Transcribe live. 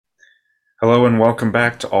Hello and welcome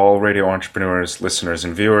back to all radio entrepreneurs, listeners,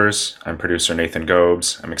 and viewers. I'm producer Nathan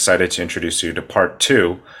Gobes. I'm excited to introduce you to part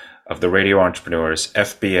two of the Radio Entrepreneurs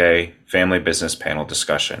FBA Family Business Panel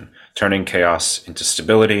discussion, Turning Chaos into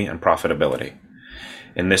Stability and Profitability.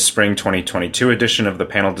 In this spring 2022 edition of the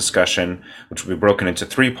panel discussion, which will be broken into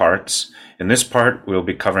three parts, in this part we'll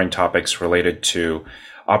be covering topics related to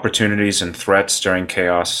opportunities and threats during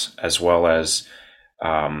chaos, as well as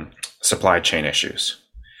supply chain issues.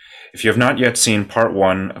 If you have not yet seen part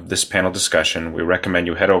one of this panel discussion, we recommend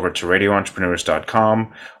you head over to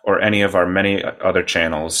radioentrepreneurs.com or any of our many other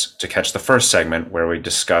channels to catch the first segment where we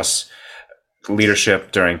discuss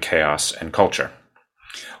leadership during chaos and culture.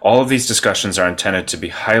 All of these discussions are intended to be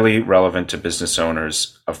highly relevant to business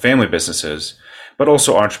owners of family businesses, but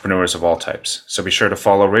also entrepreneurs of all types. So be sure to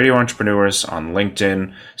follow Radio Entrepreneurs on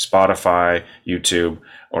LinkedIn, Spotify, YouTube,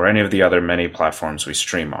 or any of the other many platforms we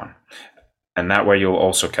stream on. And that way you'll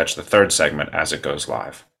also catch the third segment as it goes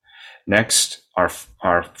live. Next, our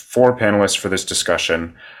four panelists for this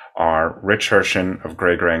discussion are Rich Hershen of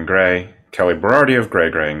Gray, Gray, Kelly Berardi of Gray,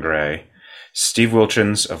 Gray, Steve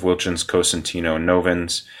Wilchins of Wilchins, Cosentino,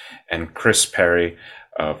 Novins, and Chris Perry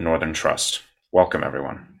of Northern Trust. Welcome,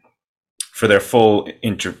 everyone. For their full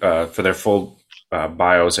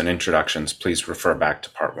bios and introductions, please refer back to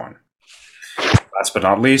part one. Last but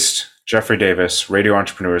not least, Jeffrey Davis, Radio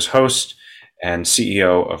Entrepreneurs host and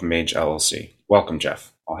CEO of Mage LLC. Welcome,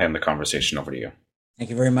 Jeff. I'll hand the conversation over to you.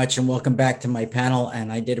 Thank you very much, and welcome back to my panel.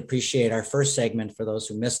 And I did appreciate our first segment, for those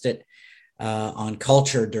who missed it, on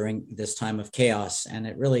culture during this time of chaos. And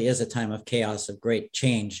it really is a time of chaos, of great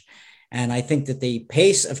change. And I think that the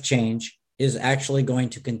pace of change is actually going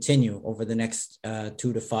to continue over the next 2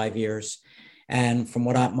 to 5 years. And from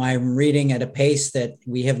what I'm reading, at a pace that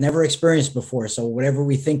we have never experienced before. So whatever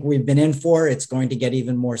we think we've been in for, it's going to get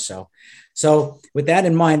even more so. So with that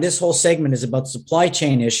in mind, this whole segment is about supply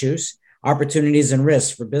chain issues, opportunities and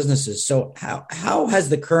risks for businesses. So how has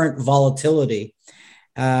the current volatility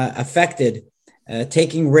affected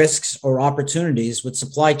taking risks or opportunities with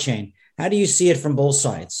supply chain? How do you see it from both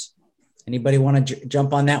sides? Anybody want to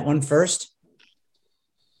jump on that one first?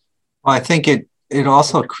 Well, I think it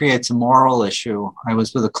also creates a moral issue. I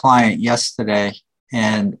was with a client yesterday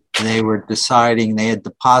and they were deciding, they had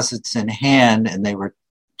deposits in hand and they were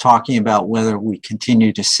talking about whether we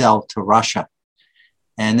continue to sell to Russia.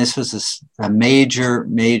 And this was a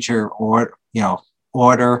major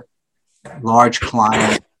order, large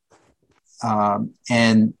client.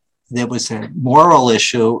 And there was a moral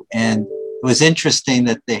issue. And it was interesting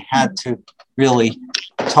that they had to really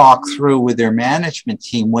talk through with their management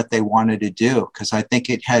team what they wanted to do, because I think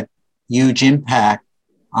it had huge impact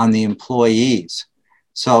on the employees.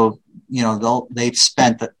 So, they've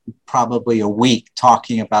spent probably a week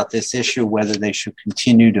talking about this issue, whether they should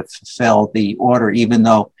continue to fulfill the order, even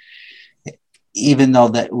though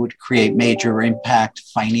that would create major impact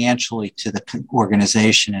financially to the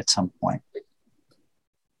organization at some point.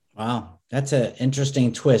 Wow. That's an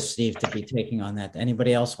interesting twist, Steve, to be taking on that.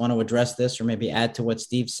 Anybody else want to address this or maybe add to what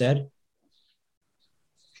Steve said?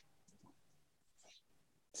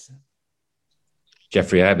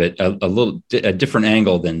 Jeffrey, I have a different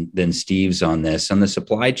angle than Steve's on this. On the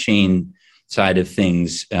supply chain side of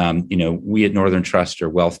things, we at Northern Trust are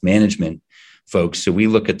wealth management folks. So we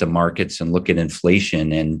look at the markets and look at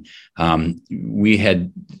inflation, and we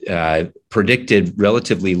had predicted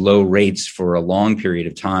relatively low rates for a long period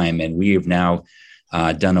of time. And we have now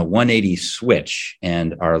done a 180 switch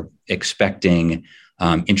and are expecting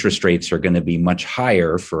interest rates are going to be much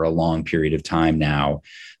higher for a long period of time now.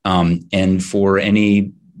 And for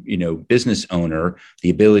any business owner, the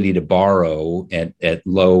ability to borrow at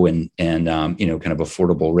low and kind of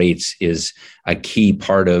affordable rates is a key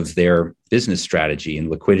part of their business strategy and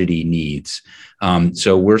liquidity needs.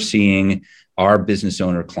 So we're seeing our business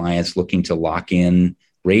owner clients looking to lock in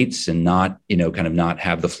rates and not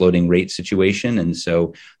have the floating rate situation. And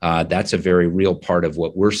so that's a very real part of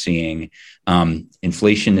what we're seeing.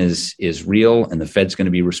 Inflation is real, and the Fed's going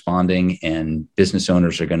to be responding, and business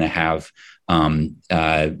owners are going to have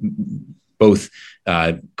both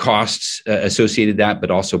costs associated with that, but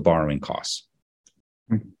also borrowing costs.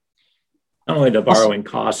 Not only the borrowing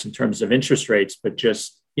costs in terms of interest rates, but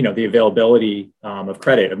just the availability of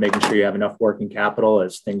credit, of making sure you have enough working capital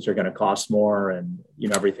as things are going to cost more, and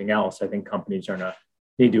everything else. I think companies are going to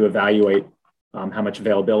need to evaluate how much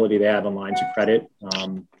availability they have on lines of credit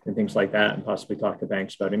and things like that, and possibly talk to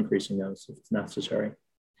banks about increasing those if it's necessary.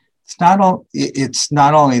 It's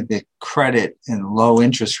not only the credit and low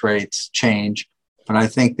interest rates change, but I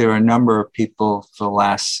think there are a number of people for the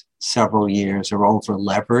last several years are over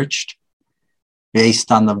leveraged.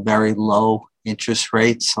 based on the very low interest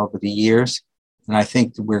rates over the years. And I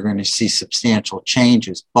think that we're going to see substantial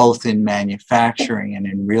changes, both in manufacturing and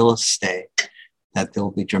in real estate, that there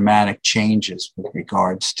will be dramatic changes with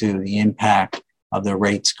regards to the impact of the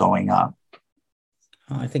rates going up.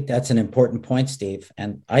 I think that's an important point, Steve.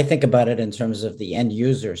 And I think about it in terms of the end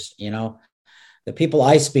users, the people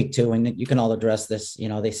I speak to, and you can all address this,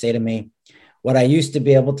 they say to me, what I used to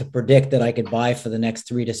be able to predict that I could buy for the next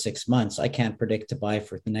 3 to 6 months, I can't predict to buy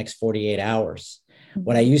for the next 48 hours.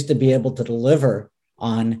 What I used to be able to deliver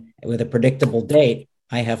on with a predictable date,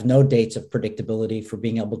 I have no dates of predictability for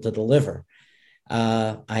being able to deliver.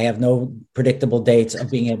 I have no predictable dates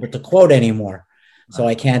of being able to quote anymore. So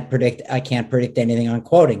I can't predict anything on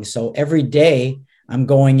quoting. So every day I'm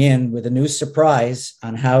going in with a new surprise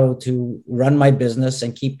on how to run my business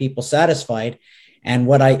and keep people satisfied. And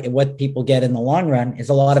what people get in the long run is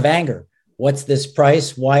a lot of anger. What's this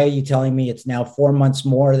price? Why are you telling me it's now 4 months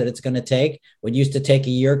more that it's going to take? What used to take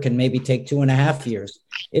a year can maybe take 2.5 years.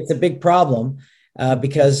 It's a big problem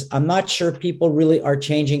because I'm not sure people really are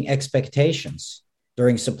changing expectations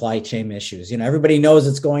during supply chain issues. Everybody knows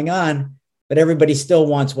it's going on, but everybody still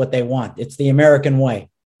wants what they want. It's the American way.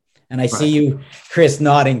 And I see you, Chris,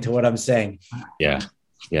 nodding to what I'm saying.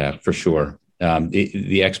 Yeah, for sure.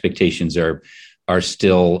 The expectations are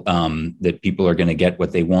still that people are going to get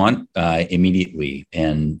what they want immediately,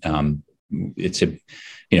 and it's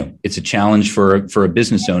a challenge for a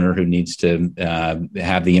business owner who needs to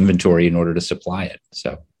have the inventory in order to supply it.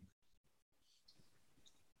 So,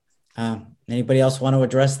 anybody else want to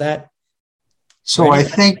address that? So I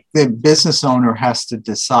think the business owner has to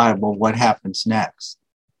decide, well, what happens next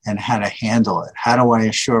and how to handle it. How do I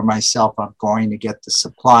assure myself I'm going to get the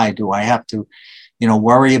supply? Do I have to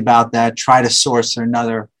worry about that, try to source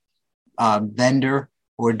another vendor,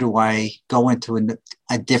 or do I go into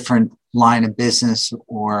a different line of business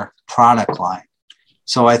or product line?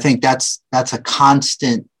 So I think that's a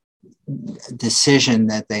constant decision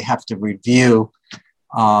that they have to review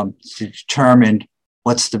to determine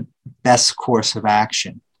what's the best course of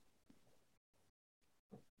action.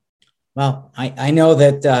 Well, I know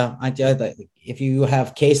that if you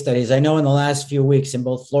have case studies, I know in the last few weeks in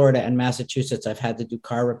both Florida and Massachusetts, I've had to do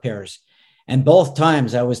car repairs. And both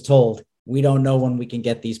times I was told, we don't know when we can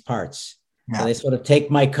get these parts. Yeah. So they sort of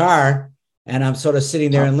take my car and I'm sort of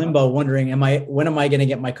sitting there in limbo wondering, when am I going to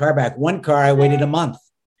get my car back? One car, I waited a month.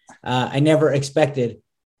 I never expected,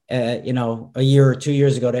 a year or 2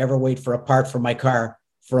 years ago to ever wait for a part for my car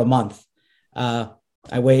for a month.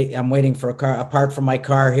 I'm waiting for a part for my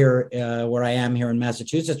car here where I am here in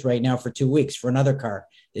Massachusetts right now for 2 weeks for another car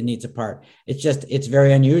that needs a part. It's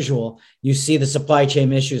very unusual. You see the supply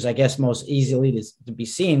chain issues, I guess, most easily to be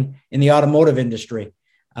seen in the automotive industry.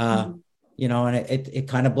 And it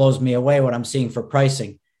kind of blows me away what I'm seeing for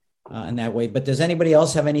pricing in that way. But does anybody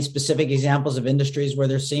else have any specific examples of industries where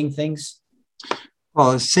they're seeing things?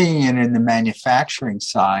 Well, seeing it in the manufacturing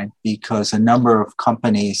side, because a number of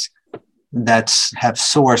companies that have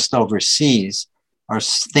sourced overseas are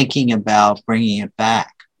thinking about bringing it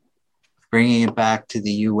back to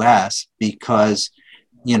the U.S. because,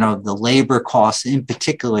 the labor costs, in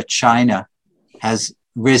particular, China has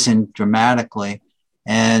risen dramatically.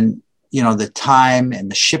 And, the time and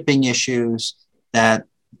the shipping issues that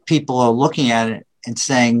people are looking at it and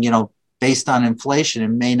saying, based on inflation, it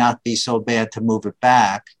may not be so bad to move it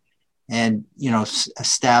back and,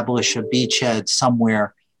 establish a beachhead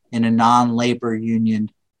somewhere in a non-labor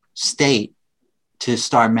union state to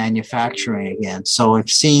start manufacturing again. So I've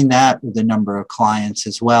seen that with a number of clients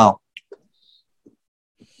as well.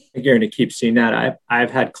 You're going to keep seeing that.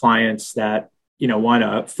 I've had clients that, want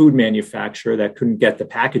a food manufacturer that couldn't get the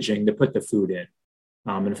packaging to put the food in.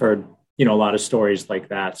 And I've heard, a lot of stories like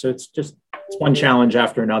that. So it's one challenge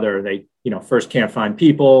after another. They, first can't find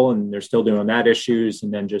people and they're still doing that issues.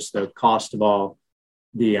 And then just the cost of all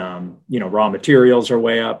the, raw materials are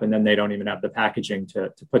way up, and then they don't even have the packaging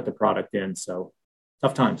to put the product in. So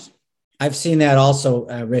tough times. I've seen that also,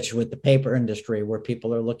 Rich, with the paper industry, where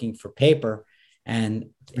people are looking for paper and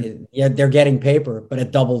they're getting paper, but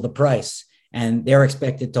at double the price, and they're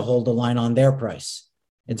expected to hold the line on their price.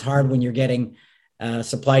 It's hard when you're getting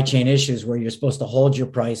supply chain issues where you're supposed to hold your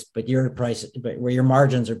price, but where your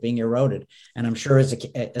margins are being eroded. And I'm sure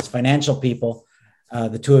as financial people,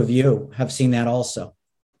 the two of you have seen that also.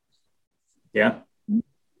 Yeah,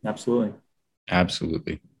 absolutely.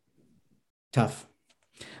 Tough.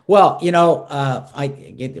 Well, I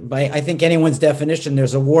think anyone's definition,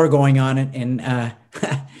 there's a war going on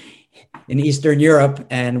in Eastern Europe,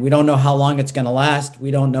 and we don't know how long it's going to last.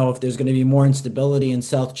 We don't know if there's going to be more instability in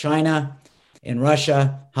South China. in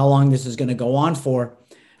Russia, how long this is going to go on for.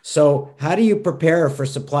 So how do you prepare for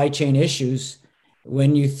supply chain issues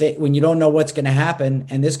when you don't know what's going to happen,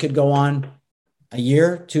 and this could go on a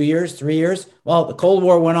year, 2 years, 3 years? Well, the Cold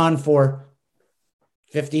War went on for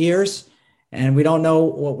 50 years, and we don't know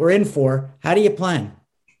what we're in for. How do you plan?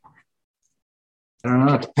 I don't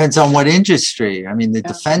know. It depends on what industry. I mean, the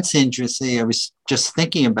defense industry, I was just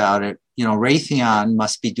thinking about it. Raytheon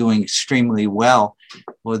must be doing extremely well,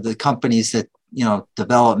 or the companies that,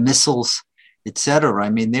 develop missiles, et cetera.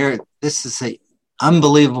 I mean, this is an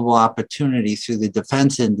unbelievable opportunity through the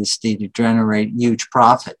defense industry to generate huge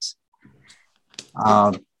profits.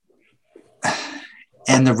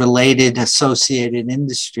 And the related associated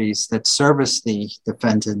industries that service the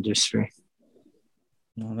defense industry.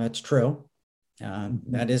 Well, that's true.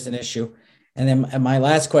 That is an issue. And then my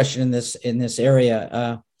last question in this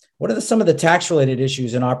area, what are some of the tax-related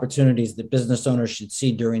issues and opportunities that business owners should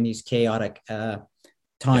see during these chaotic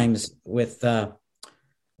times with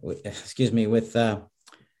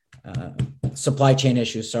supply chain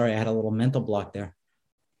issues? Sorry, I had a little mental block there.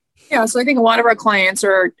 Yeah, so I think a lot of our clients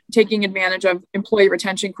are taking advantage of employee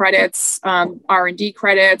retention credits, R&D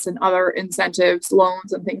credits, and other incentives,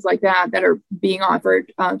 loans, and things like that are being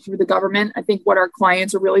offered through the government. I think what our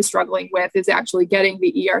clients are really struggling with is actually getting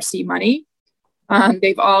the ERC money.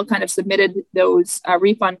 They've all kind of submitted those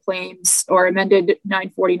refund claims or amended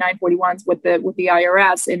 940, 941s with the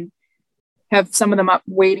IRS, and have some of them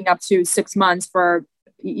waiting up to 6 months for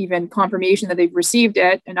even confirmation that they've received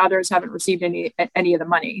it, and others haven't received any of the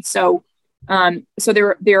money. So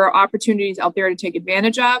there are opportunities out there to take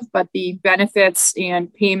advantage of, but the benefits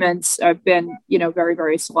and payments have been, very,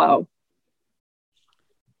 very slow.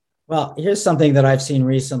 Well, here's something that I've seen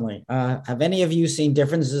recently. Have any of you seen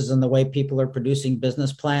differences in the way people are producing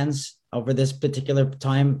business plans over this particular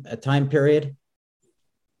time period?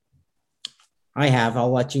 I have.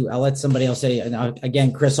 I'll let somebody else say.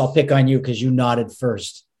 Again, Chris, I'll pick on you because you nodded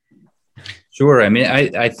first. Sure. I mean,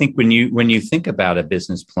 I think when you think about a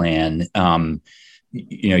business plan, the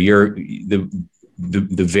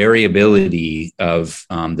variability of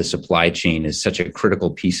the supply chain is such a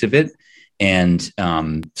critical piece of it, and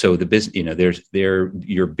so the business,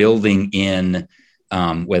 you're building in.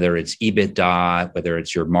 Whether it's EBITDA, whether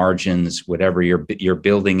it's your margins, whatever, you're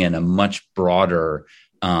building in a much broader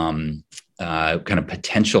kind of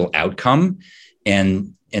potential outcome.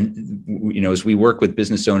 And as we work with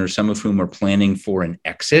business owners, some of whom are planning for an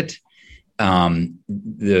exit,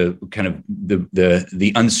 the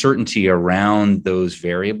uncertainty around those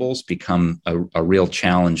variables become a real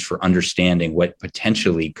challenge for understanding what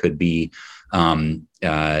potentially could be,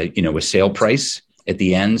 a sale price at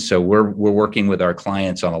the end. So we're working with our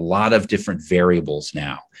clients on a lot of different variables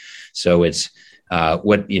now. So it's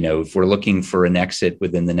if we're looking for an exit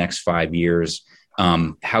within the next 5 years,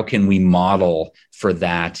 how can we model for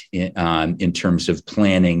that in terms of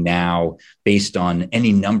planning now based on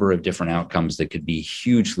any number of different outcomes that could be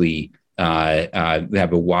hugely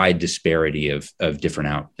have a wide disparity of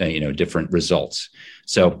different different results.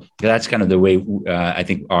 So that's kind of the way I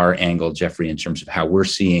think our angle, Jeffrey, in terms of how we're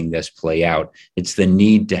seeing this play out. It's the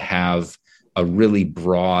need to have a really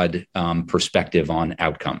broad perspective on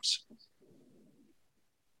outcomes.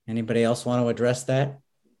 Anybody else want to address that?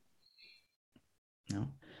 No,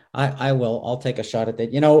 I will. I'll take a shot at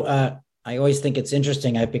that. I always think it's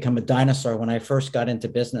interesting. I've become a dinosaur. When I first got into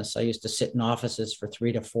business, I used to sit in offices for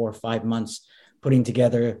 3 to 4 or 5 months, putting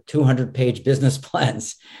together 200-page business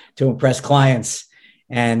plans to impress clients.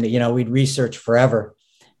 And, we'd research forever.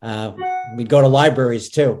 We'd go to libraries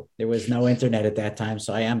too. There was no internet at that time.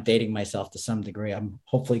 So I am dating myself to some degree. I'm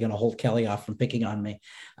hopefully going to hold Kelly off from picking on me.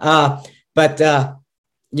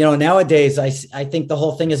 Nowadays, I think the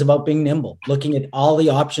whole thing is about being nimble, looking at all the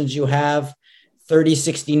options you have, 30,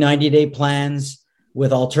 60, 90-day plans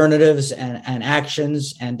with alternatives and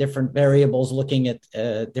actions and different variables, looking at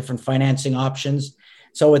different financing options.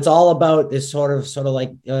 So it's all about this sort of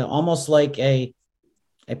like almost like a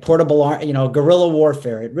portable, guerrilla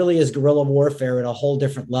warfare. It really is guerrilla warfare at a whole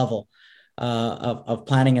different level of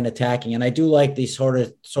planning and attacking. And I do like these sort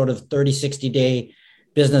of 30, 60-day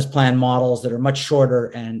business plan models that are much shorter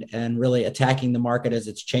and really attacking the market as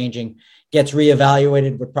it's changing, gets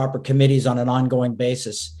reevaluated with proper committees on an ongoing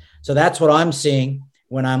basis. So that's what I'm seeing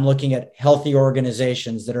when I'm looking at healthy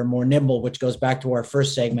organizations that are more nimble, which goes back to our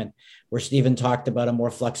first segment where Stephen talked about a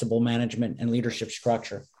more flexible management and leadership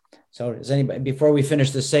structure. So does anybody, before we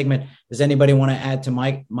finish this segment, does anybody want to add to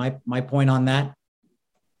my point on that?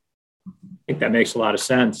 I think that makes a lot of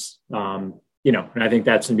sense. And I think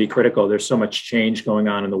that's going to be critical. There's so much change going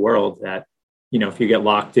on in the world that, if you get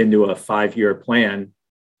locked into a 5-year plan,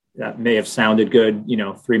 that may have sounded good,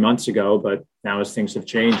 3 months ago, but now as things have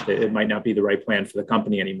changed, it might not be the right plan for the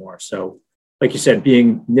company anymore. So like you said,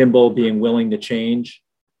 being nimble, being willing to change,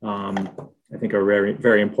 I think are very,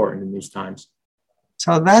 very important in these times.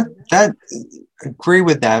 So that agree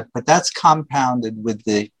with that, but that's compounded with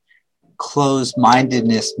the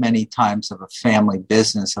closed-mindedness many times of a family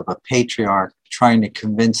business, of a patriarch trying to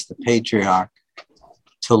convince the patriarch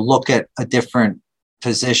to look at a different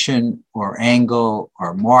position or angle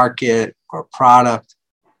or market or product.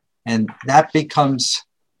 And that becomes,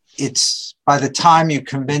 it's by the time you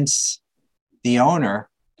convince the owner,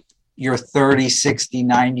 you're 30, 60,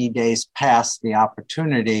 90 days past the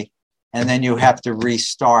opportunity, and then you have to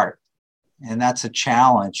restart. And that's a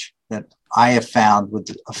challenge that I have found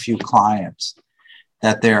with a few clients,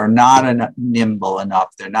 that they're not nimble enough.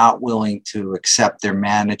 They're not willing to accept their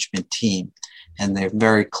management team, and they're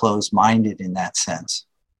very closed-minded in that sense.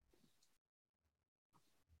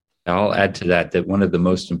 I'll add to that one of the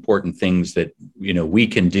most important things that we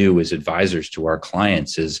can do as advisors to our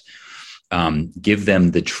clients is give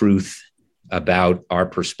them the truth about our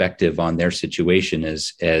perspective on their situation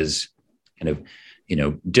as kind of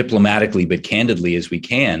diplomatically but candidly as we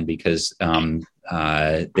can, because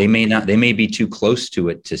they may be too close to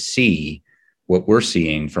it to see what we're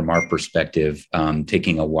seeing from our perspective,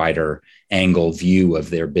 taking a wider angle view of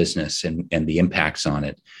their business and the impacts on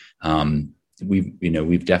it.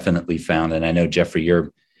 We've definitely found, and I know, Jeffrey,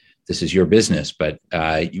 this is your business, but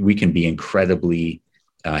we can be incredibly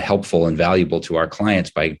helpful and valuable to our clients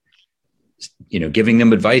by, giving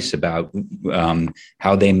them advice about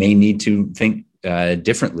how they may need to think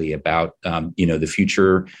differently about, the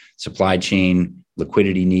future supply chain,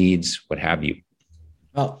 liquidity needs, what have you.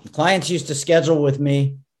 Well, clients used to schedule with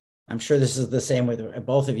me. I'm sure this is the same with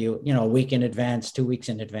both of you, a week in advance, 2 weeks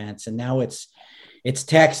in advance. And now it's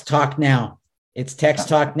text, talk now. It's text,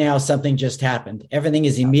 talk now. Something just happened. Everything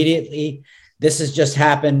is immediately. This has just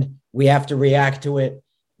happened. We have to react to it.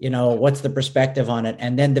 What's the perspective on it?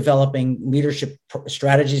 And then developing leadership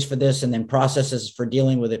strategies for this, and then processes for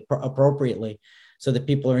dealing with it appropriately so that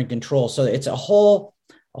people are in control. So it's a whole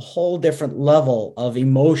different level of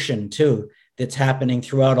emotion too that's happening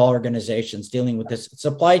throughout all organizations dealing with this.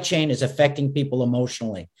 Supply chain is affecting people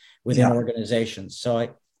emotionally within organizations. So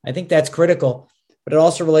I think that's critical, but it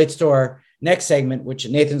also relates to our next segment, which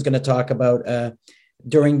Nathan's going to talk about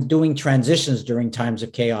during doing transitions during times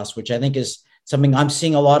of chaos, which I think is something I'm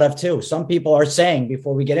seeing a lot of too. Some people are saying,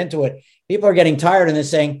 before we get into it, people are getting tired and they're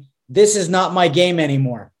saying, this is not my game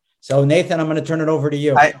anymore. So Nathan, I'm going to turn it over to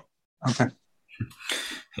you. Okay.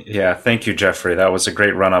 Yeah, thank you, Jeffrey. That was a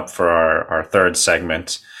great run-up for our third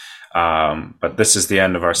segment. But this is the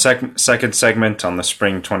end of our second segment on the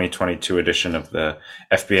spring 2022 edition of the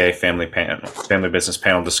FBA Family Business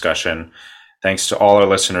Panel discussion. Thanks to all our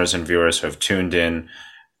listeners and viewers who have tuned in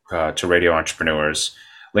to Radio Entrepreneurs.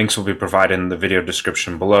 Links will be provided in the video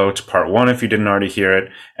description below to part 1 if you didn't already hear it,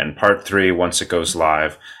 and part 3 once it goes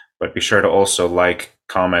live. But be sure to also like,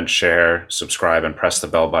 comment, share, subscribe, and press the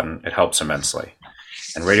bell button. It helps immensely.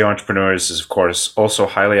 And Radio Entrepreneurs is, of course, also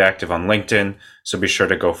highly active on LinkedIn, so be sure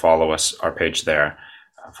to go follow our page there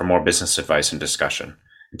for more business advice and discussion.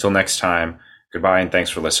 Until next time, goodbye and thanks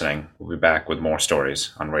for listening. We'll be back with more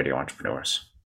stories on Radio Entrepreneurs.